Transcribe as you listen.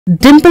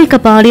Dimple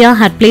Kapadia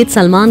had played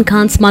Salman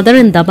Khan's mother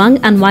in Dabangg,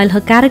 and while her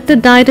character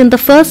died in the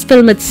first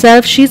film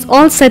itself, she's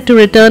all set to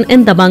return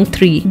in Dabangg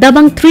 3.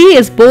 Dabangg 3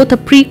 is both a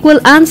prequel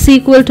and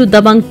sequel to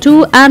Dabangg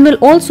 2 and will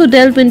also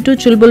delve into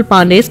Chulbul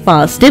Pandey's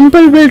past.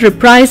 Dimple will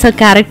reprise her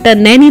character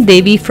Naini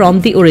Devi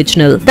from the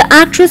original. The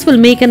actress will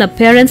make an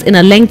appearance in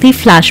a lengthy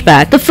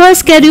flashback. The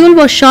first schedule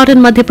was shot in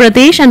Madhya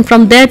Pradesh, and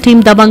from there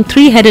Team Dabangg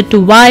 3 headed to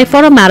Y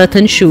for a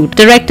marathon shoot.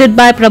 Directed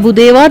by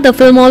Prabhudheva, the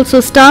film also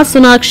stars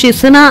Sonakshi,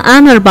 Sinha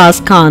and Arbaaz.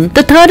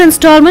 The third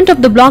installment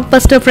of the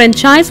blockbuster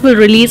franchise will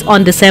release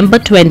on December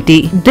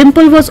 20.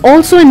 Dimple was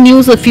also in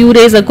news a few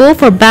days ago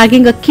for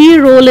bagging a key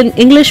role in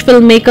English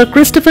filmmaker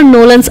Christopher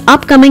Nolan's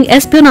upcoming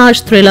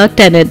espionage thriller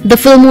Tenet. The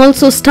film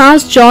also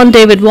stars John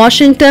David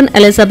Washington,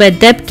 Elizabeth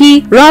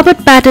Debicki, Robert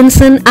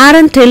Pattinson,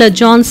 Aaron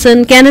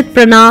Taylor-Johnson, Kenneth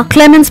Branagh,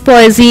 Clemence,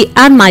 Poesy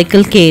and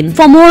Michael Caine.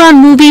 For more on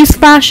movies,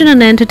 fashion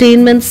and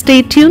entertainment,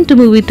 stay tuned to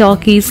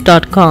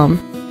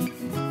MovieTalkies.com.